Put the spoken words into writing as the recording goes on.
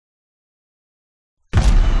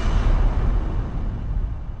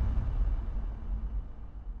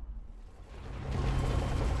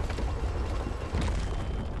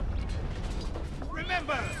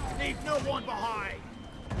one behind.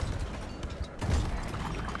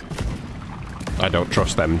 I don't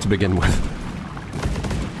trust them to begin with.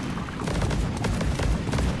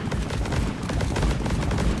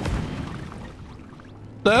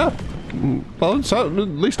 There. Well, at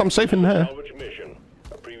least I'm safe in here. Salvage mission.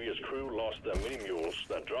 A previous crew lost their mini mules,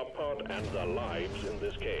 their drop pod, and their lives in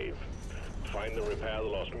this cave. Find and repair the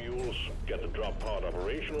lost mules, get the drop pod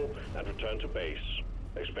operational, and return to base.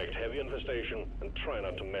 Expect heavy infestation, and try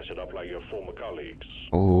not to mess it up like your former colleagues.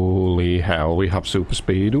 Holy hell, we have super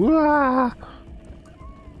speed. Wah!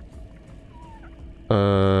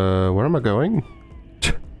 Where am I going?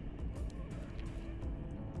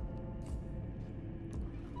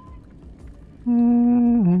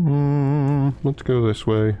 Let's go this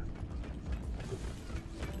way.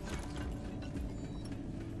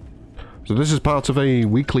 So this is part of a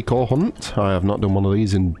weekly core hunt. I have not done one of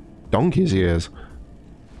these in donkey's years.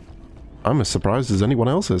 I'm as surprised as anyone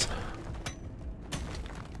else is.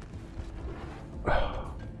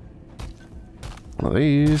 One of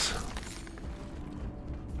these.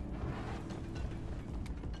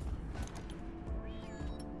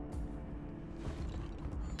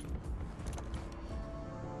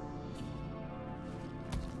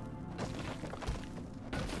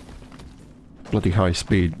 Bloody high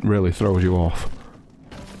speed really throws you off.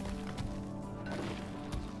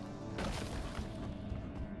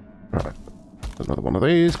 Right. Another one of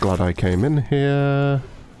these. Glad I came in here.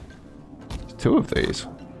 There's two of these.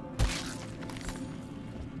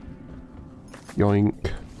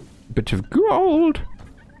 Yoink. Bit of gold.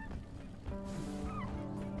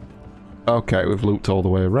 Okay, we've looped all the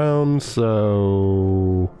way around,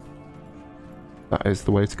 so that is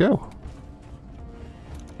the way to go.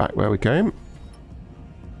 Back where we came.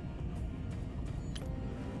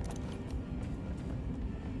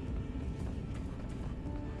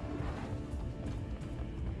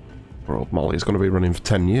 Poor old Molly's going to be running for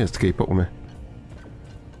 10 years to keep up with me.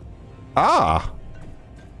 Ah!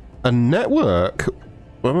 A network!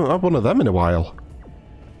 I haven't had one of them in a while.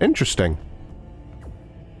 Interesting.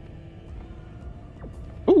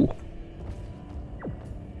 Ooh.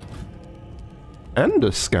 And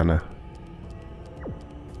a scanner.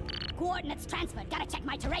 Coordinates transferred. Gotta check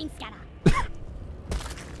my terrain scanner.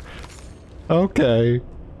 Okay.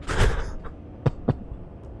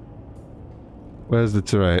 Where's the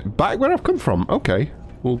terrain? Back where I've come from. Okay.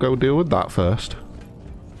 We'll go deal with that first.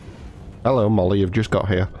 Hello, Molly. You've just got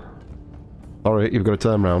here. Alright, you've got to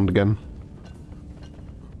turn around again.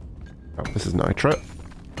 Oh, this is nitrate.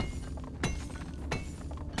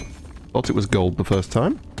 Thought it was gold the first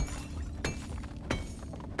time.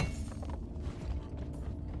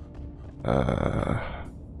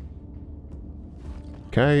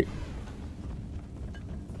 Okay.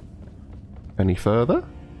 Any further?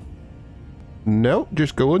 Nope,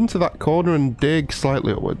 just go into that corner and dig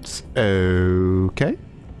slightly upwards. Okay.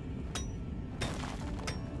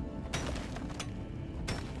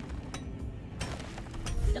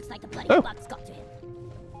 Looks like the bloody bugs got to him.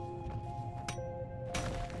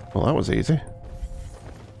 Well, that was easy.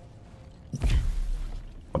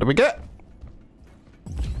 What did we get?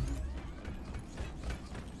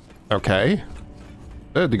 Okay.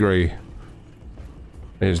 3rd degree.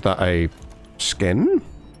 Is that a skin?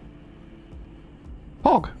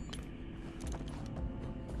 Hog.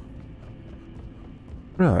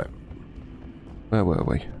 Right. Where were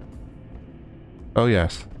we? Oh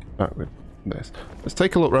yes. Back with this. Let's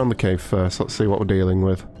take a look around the cave first. Let's see what we're dealing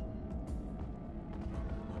with.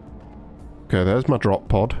 Okay, there's my drop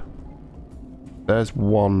pod. There's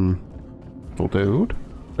one little dude.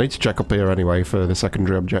 I need to check up here anyway for the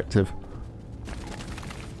secondary objective.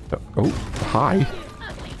 Oh, hi.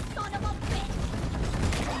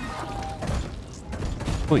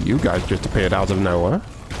 Well, you guys just appeared out of nowhere.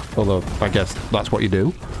 Although, I guess that's what you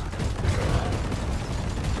do.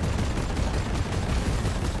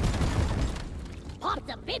 Popped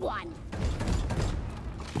a big one.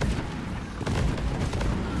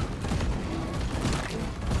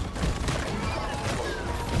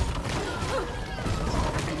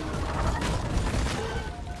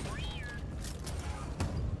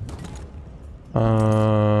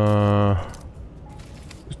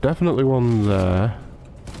 There's definitely one there.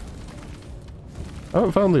 I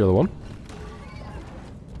haven't found the other one.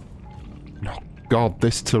 Oh god,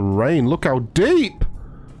 this terrain, look how deep!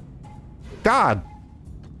 God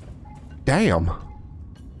damn.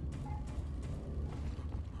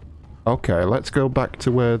 Okay, let's go back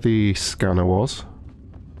to where the scanner was.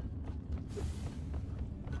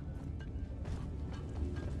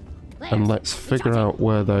 And let's figure out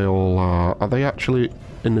where they all are. Are they actually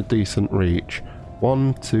in a decent reach?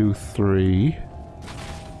 1, 2, 3.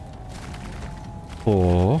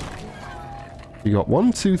 4. You got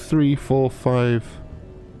 1, 2, 3, 4, 5.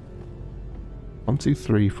 1, 2,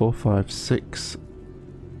 3, 4, 5, 6.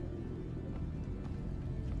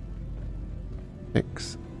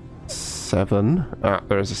 6, 7. Ah,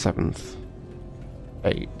 there is a 7th.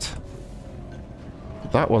 8.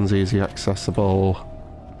 That one's easy accessible.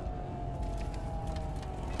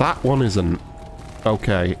 That one isn't.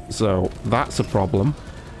 Okay, so that's a problem.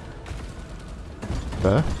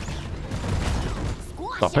 There.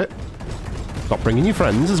 Stop it. Stop bringing your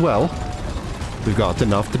friends as well. We've got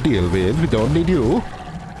enough to deal with. We don't need you.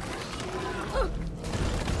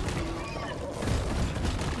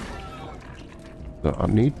 So I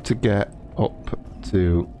need to get up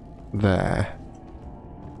to there.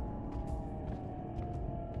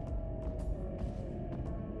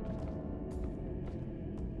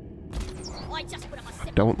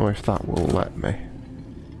 I don't know if that will let me.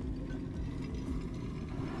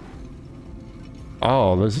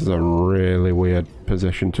 Oh, this is a really weird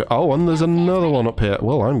position to... Oh, and there's another one up here.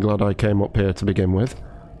 Well, I'm glad I came up here to begin with.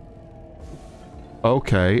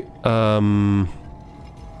 Okay,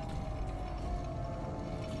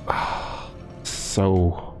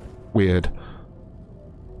 so weird.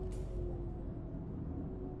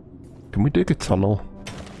 Can we dig a tunnel?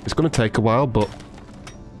 It's going to take a while, but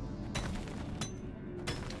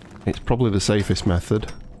it's probably the safest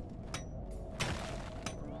method.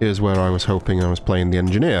 Here's where I was hoping I was playing the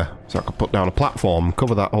engineer, so I could put down a platform,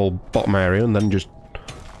 cover that whole bottom area, and then just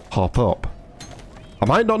hop up. I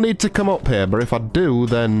might not need to come up here, but if I do,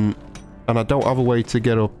 then... and I don't have a way to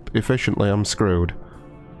get up efficiently, I'm screwed.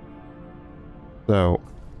 So,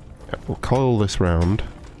 yeah, we'll coil this round.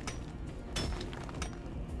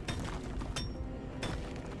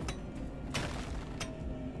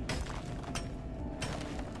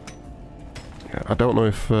 Yeah, I don't know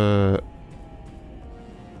if... yeah.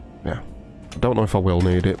 I don't know if I will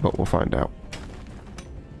need it, but we'll find out.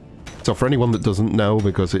 So for anyone that doesn't know,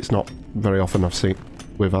 because it's not very often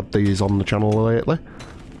we've had these on the channel lately,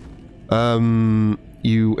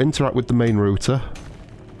 you interact with the main router,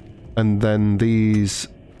 and then these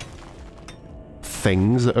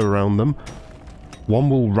things that are around them, one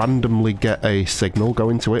will randomly get a signal, go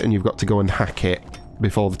into it, and you've got to go and hack it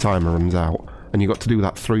before the timer runs out. And you've got to do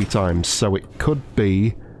that 3 times, so it could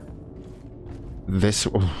be this...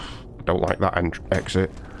 I don't like that exit.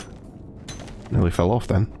 Nearly fell off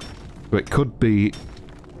then. But it could be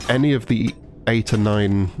any of the 8 or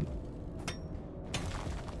 9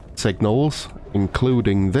 signals,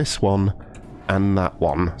 including this one and that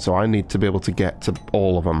one. So I need to be able to get to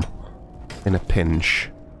all of them in a pinch.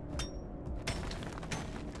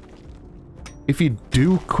 If you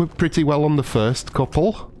do pretty well on the first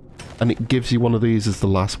couple, and it gives you one of these as the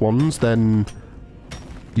last ones, then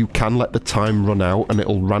you can let the time run out and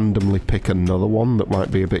it'll randomly pick another one that might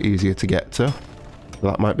be a bit easier to get to.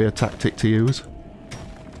 That might be a tactic to use.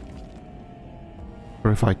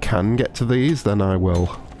 Or if I can get to these, then I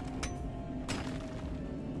will.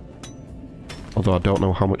 Although I don't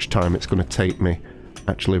know how much time it's going to take me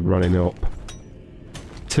actually running up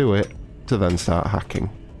to it to then start hacking.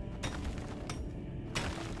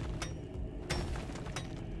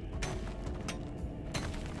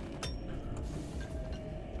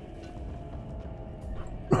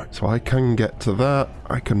 Right, so I can get to that,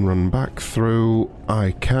 I can run back through,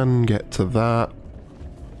 I can get to that.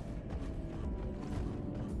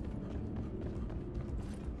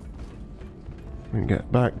 And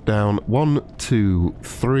get back down. 1, 2,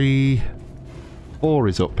 3. 4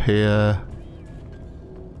 is up here.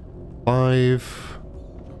 5.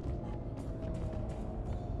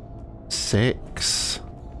 6.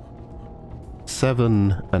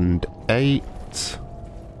 7 and 8.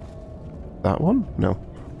 That one? No.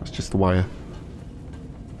 That's just the wire.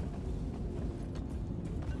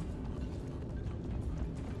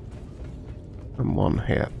 And 1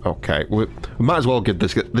 here. Okay, we might as well get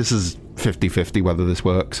this. This is 50-50 whether this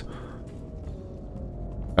works.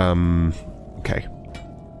 Okay.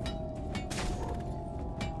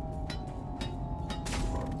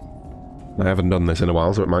 I haven't done this in a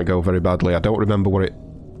while, so it might go very badly. I don't remember what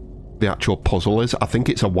the actual puzzle is. I think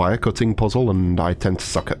it's a wire cutting puzzle, and I tend to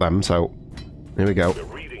suck at them, so here we go. We're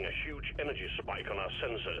reading a huge energy spike on our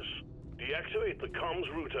sensors. Deactivate the comms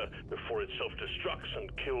router before it self-destructs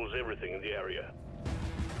and kills everything in the area.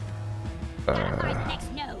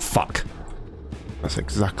 Fuck. That's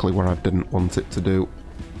exactly where I didn't want it to do.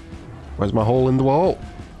 Where's my hole in the wall?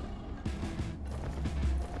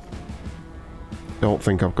 Don't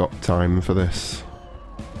think I've got time for this.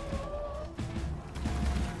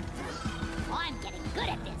 I'm getting good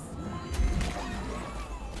at this.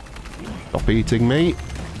 Stop eating me.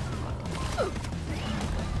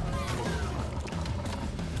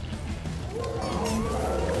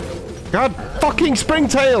 God fucking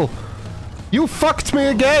Stingtail! You fucked me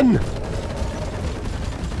again!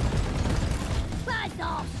 Buzz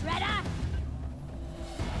off, Shredder!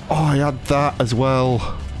 Oh, I had that as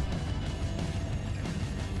well.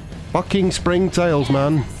 Fucking Stingtails,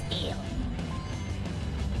 man. Steel.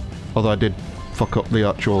 Although I did fuck up the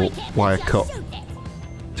actual wire cut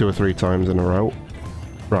 2 or 3 times in a row.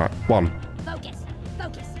 Right, 1. Focus.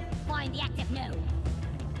 Focus. Find the active node.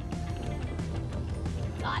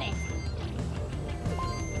 Got it.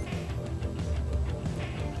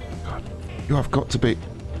 God, you have got to be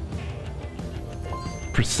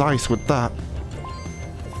precise with that.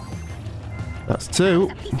 That's 2.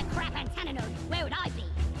 A piece of crap antenna node. Where would I be?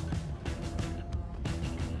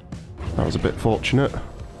 That was a bit fortunate.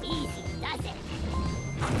 Easy does it.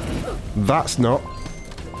 That's not.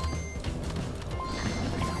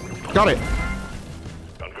 Got it!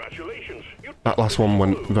 Congratulations. That last one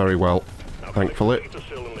went very well, thankfully.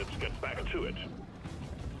 Let's get back to it.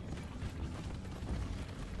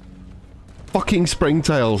 Fucking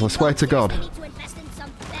Stingtails, I swear to God. We need to invest in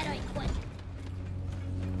some better equipment.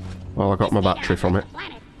 Well, I got my battery from it.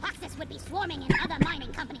 Planet, Foxes would be swarming in other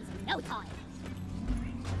mining companies in no time.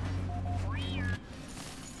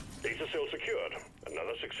 Data cell secured.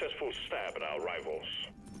 Another successful stab at our rivals.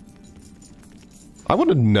 I want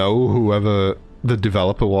to know whoever the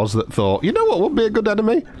developer was that thought, you know what would be a good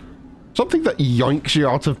enemy? Something that yoinks you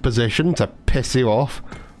out of position to piss you off.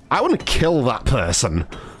 I want to kill that person.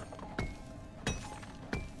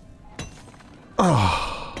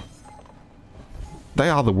 Oh. They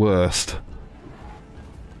are the worst.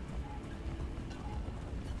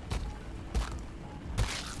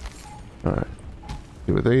 Alright.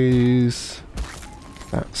 2 of these.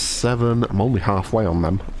 That's 7. I'm only halfway on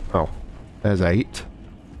them. Oh. There's 8.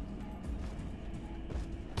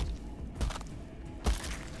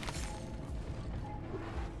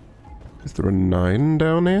 Is there a 9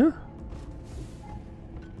 down here?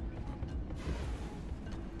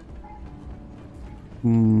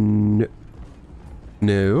 No.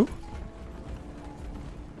 No.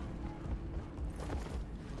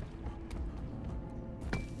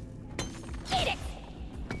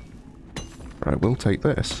 I will take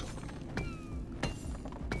this.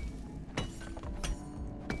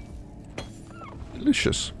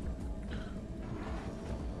 Delicious.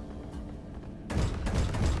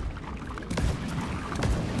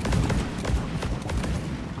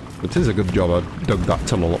 It is a good job I dug that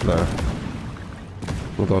tunnel up there.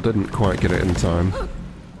 Although I didn't quite get it in time.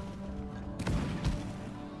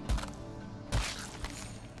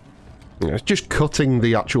 Yeah, it's just cutting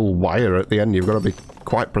the actual wire at the end. You've got to be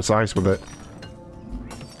quite precise with it.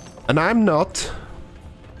 And I'm not.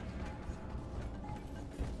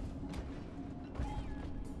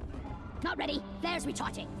 Not ready. Flares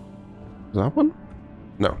recharging. Is that one?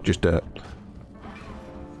 No, just dirt.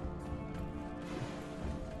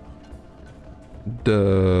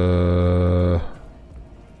 Duh.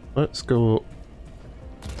 Let's go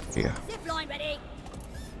here. Zip line ready.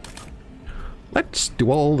 Let's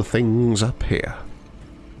do all the things up here.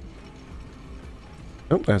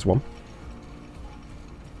 Oh, there's one.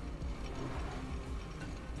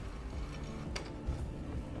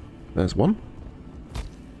 There's one.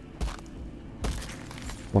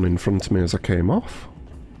 One in front of me as I came off.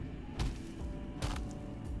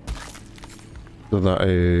 So that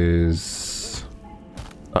is...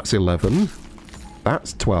 That's 11.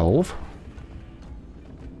 That's 12.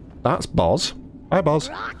 That's Boz. Hi, Boz.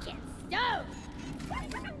 Rocket stove.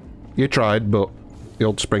 You tried, but the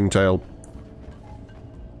old Stingtail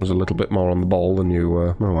was a little bit more on the ball than you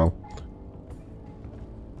were. Oh well.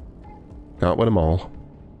 Can't win them all.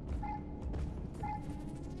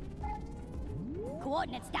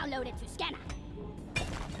 Coordinates downloaded to scanner.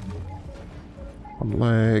 One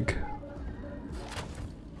leg.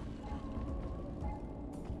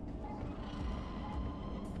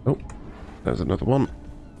 Oh, there's another one.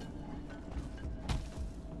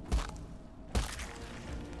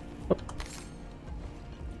 Oh.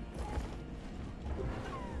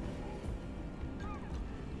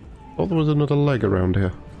 Oh, there was another leg around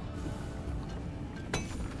here.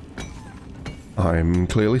 I'm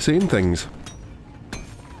clearly seeing things.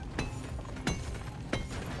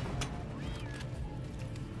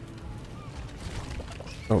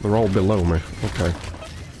 Oh, they're all below me. Okay.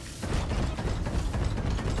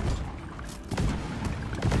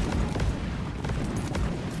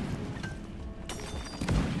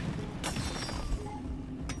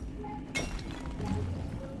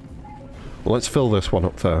 Well, let's fill this one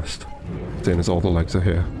up first, seeing as all the legs are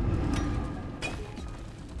here.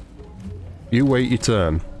 You wait your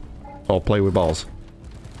turn, or play with balls.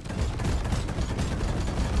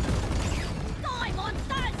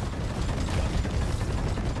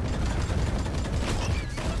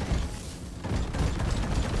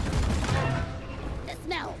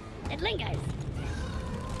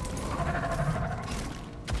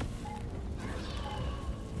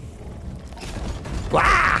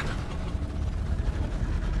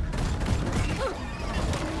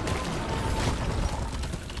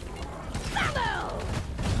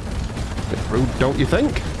 Rude, don't you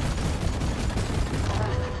think?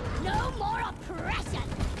 No more oppression!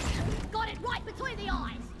 Got it right between the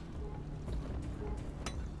eyes!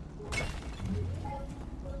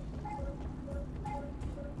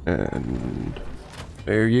 And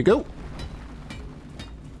there you go.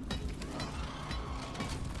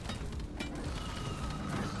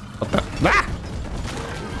 What the? Ah!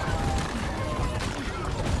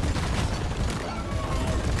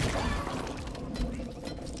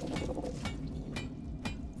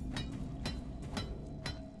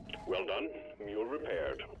 Well done. Mule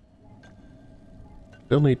repaired.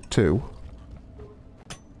 Still need 2.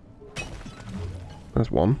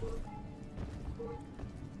 There's 1.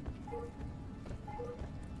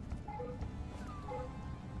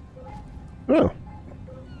 Oh.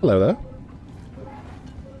 Hello there.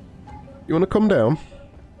 You want to come down?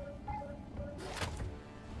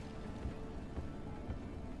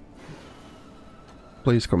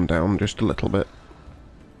 Please come down just a little bit.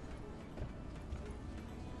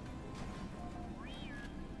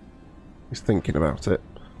 He's thinking about it.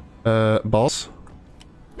 Boss?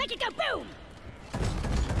 Make it go boom!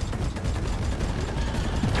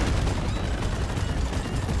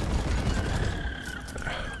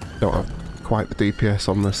 Don't have quite the DPS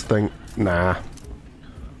on this thing. Nah.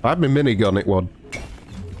 If I had my minigun, it would.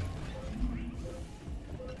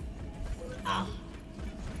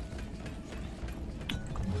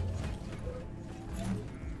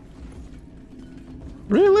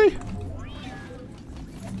 Really?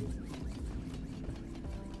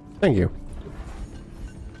 Thank you.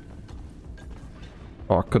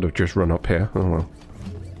 Oh, I could have just run up here. Oh well.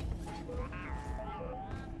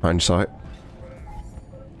 Hindsight.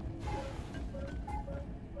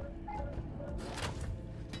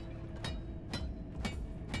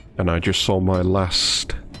 And I just saw my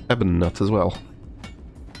last ebon nut as well.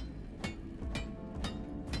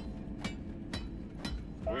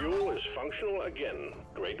 Mule is functional again.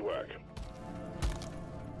 Great work.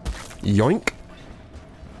 Yoink.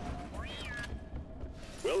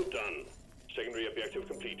 Well done. Secondary objective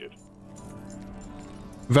completed.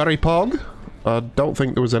 Very pog. I don't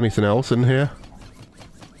think there was anything else in here.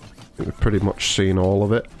 We've pretty much seen all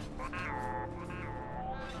of it.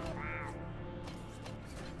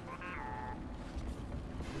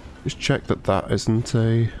 Just check that that isn't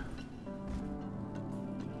a...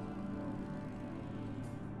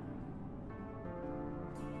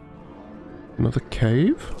 another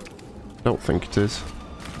cave? Don't think it is.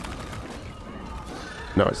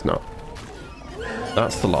 No, it's not.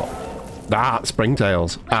 That's the lot. Ah,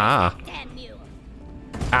 Stingtails. Ah. Damn you!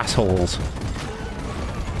 Assholes.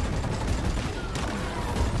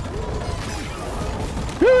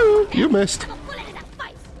 Woo, you missed. I'm a bullet in the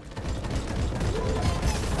face!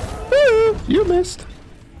 Woo, you missed.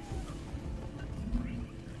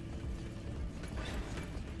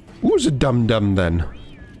 Who's a dum-dum then?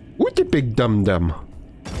 Who's the big dum-dum?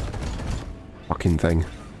 Fucking thing.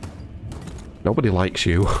 Nobody likes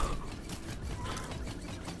you.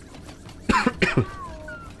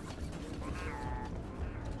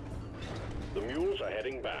 The mules are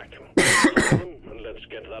heading back. And let's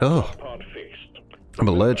get that Oh. drop pod fixed. I'm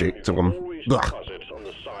allergic to them. Always Ugh. deposit on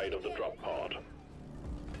the side of the drop pod.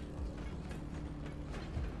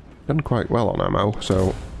 Done quite well on ammo,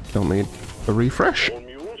 so don't need a refresh. All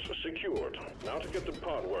mules secured. Now to get the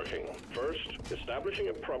pod working. First, establishing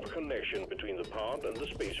a proper connection between the pod and the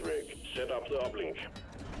space rig. Set up the uplink.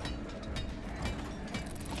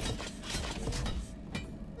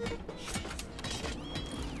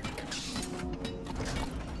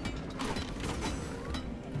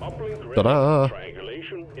 Uplink ready. Ta-da!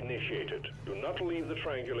 Triangulation initiated. Do not leave the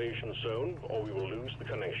triangulation zone or we will lose the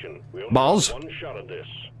connection. We only Boz? have one shot at this.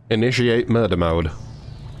 Initiate murder mode.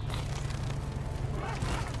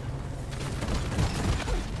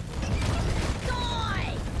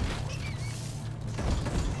 Die!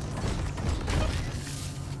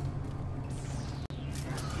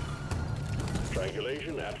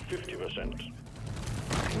 Triangulation at 50%.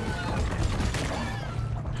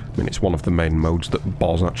 I mean, it's one of the main modes that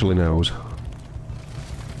Boz actually knows.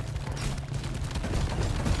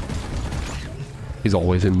 He's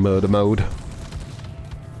always in murder mode.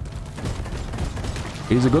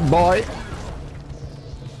 He's a good boy.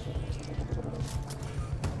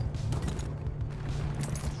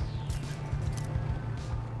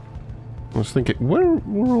 I was thinking, where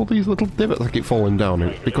were all these little divots that keep falling down?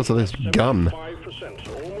 It's because of this gun. 5%,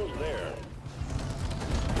 so almost there.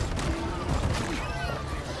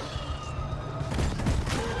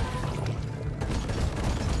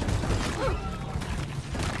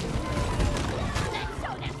 Let's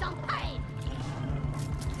show them some pain!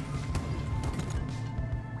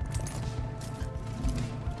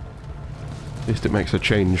 At least it makes a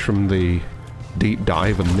change from the deep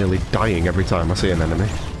dive and nearly dying every time I see an enemy.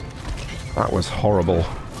 That was horrible.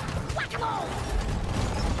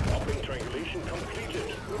 Hopping triangulation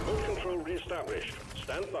completed. Remote control reestablished.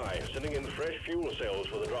 Stand by, sending in fresh fuel cells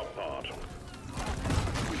for the drop pod.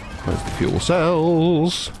 Where's the fuel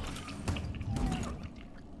cells?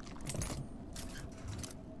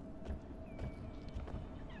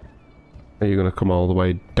 Are you going to come all the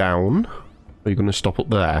way down? Or are you going to stop up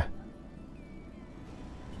there?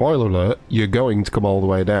 Spoiler alert, you're going to come all the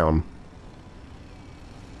way down.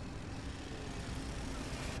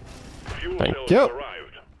 Fuel Thank cells you. have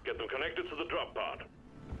arrived. Get them connected to the drop pod.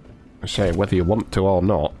 I say, whether you want to or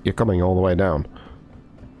not, you're coming all the way down.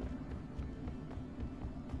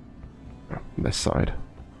 This side.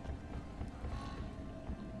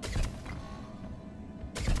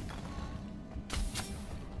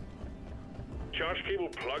 Charge cable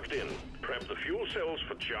plugged in. Prep the fuel cells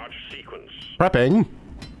for charge sequence. Prepping?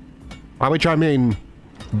 By which I mean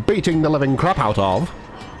beating the living crap out of.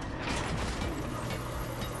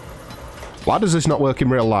 Why does this not work in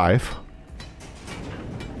real life?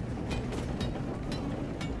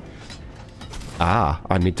 Ah,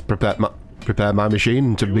 I need to prepare my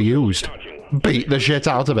machine to be used. Beat the shit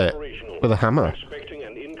out of it with a hammer. Expecting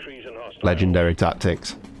an increase in hostile. Legendary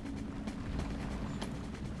tactics.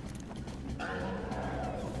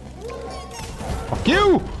 Fuck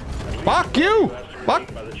you! Fuck you!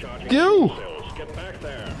 Fuck you! Get back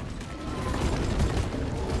there.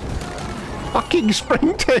 Fucking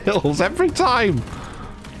Stingtails every time!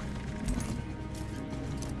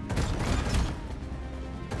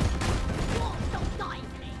 Don't die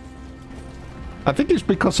to me. I think it's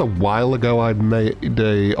because a while ago I made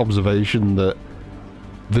a observation that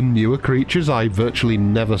the newer creatures, I virtually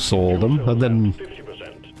never saw them, and then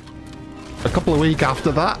 50%. a couple of weeks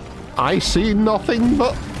after that, I see nothing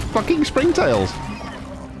but fucking Stingtails.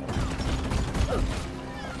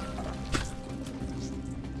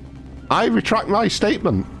 I retract my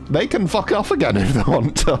statement. They can fuck off again if they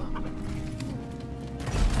want to.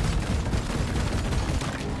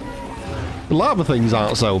 The lava things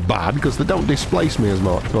aren't so bad because they don't displace me as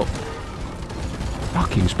much, but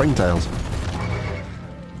fucking Stingtails.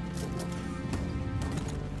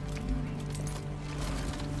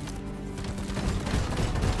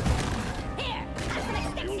 Here, that's an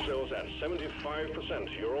Fuel extension. cells at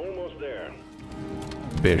 75%. You're almost there.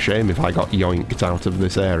 Be a shame if I got yoinked out of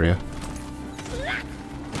this area.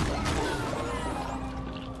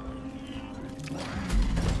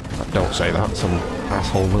 Don't say that, some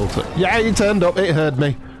asshole will to. Yeah, he turned up, it heard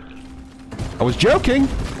me. I was joking!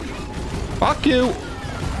 Fuck you!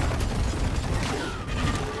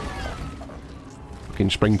 Fucking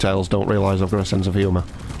Stingtails don't realise I've got a sense of humour.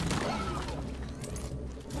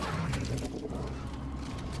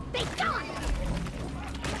 Be gone.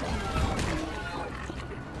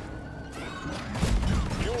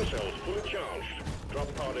 Fuel cells fully charged.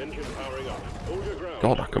 Drop pod engine powering up. Hold your ground.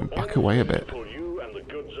 God, I can back away a bit. Pull you and the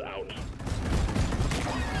goods out.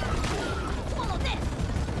 Follow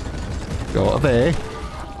this. Go up there.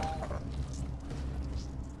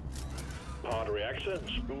 Pod reactor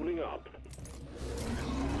spooling up.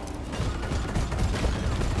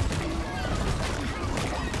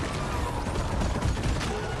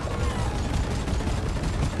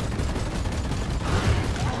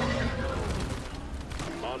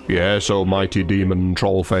 Yes, almighty demon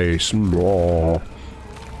troll face. Mwah.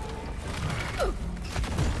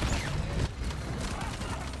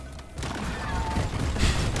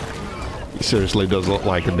 He seriously does look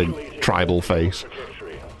like a big tribal face.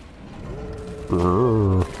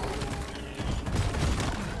 And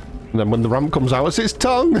then when the ramp comes out, it's its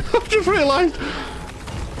tongue. I've just realised.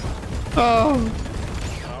 Oh,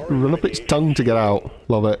 run up its tongue to get out.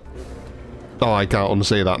 Love it. Oh, I can't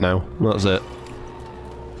unsee that now. That's it.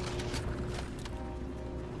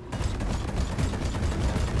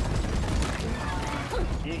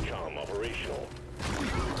 Ecom operational.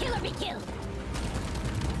 Kill or be killed.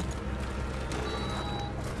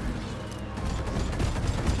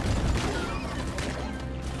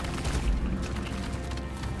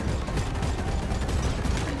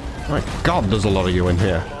 My God, there's a lot of you in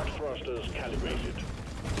here. Smart thrusters calibrated.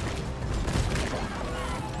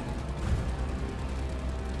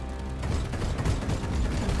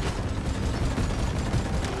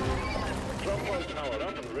 Drop pod powered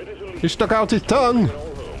up and ready to leave. He stuck out his tongue. All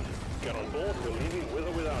home. Get on board. We're leaving with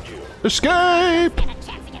or without you. Escape! Stand a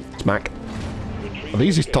chance against them. Smack. Retrieve Are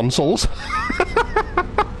these his the tonsils?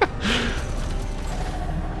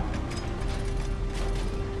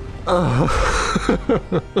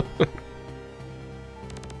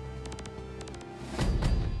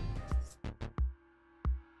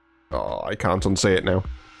 I can't unsee it now.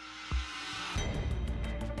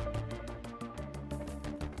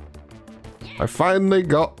 I finally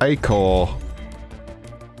got a core.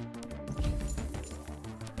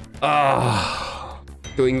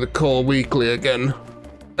 Doing the core weekly again.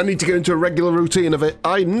 I need to get into a regular routine of it.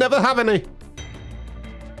 I never have any.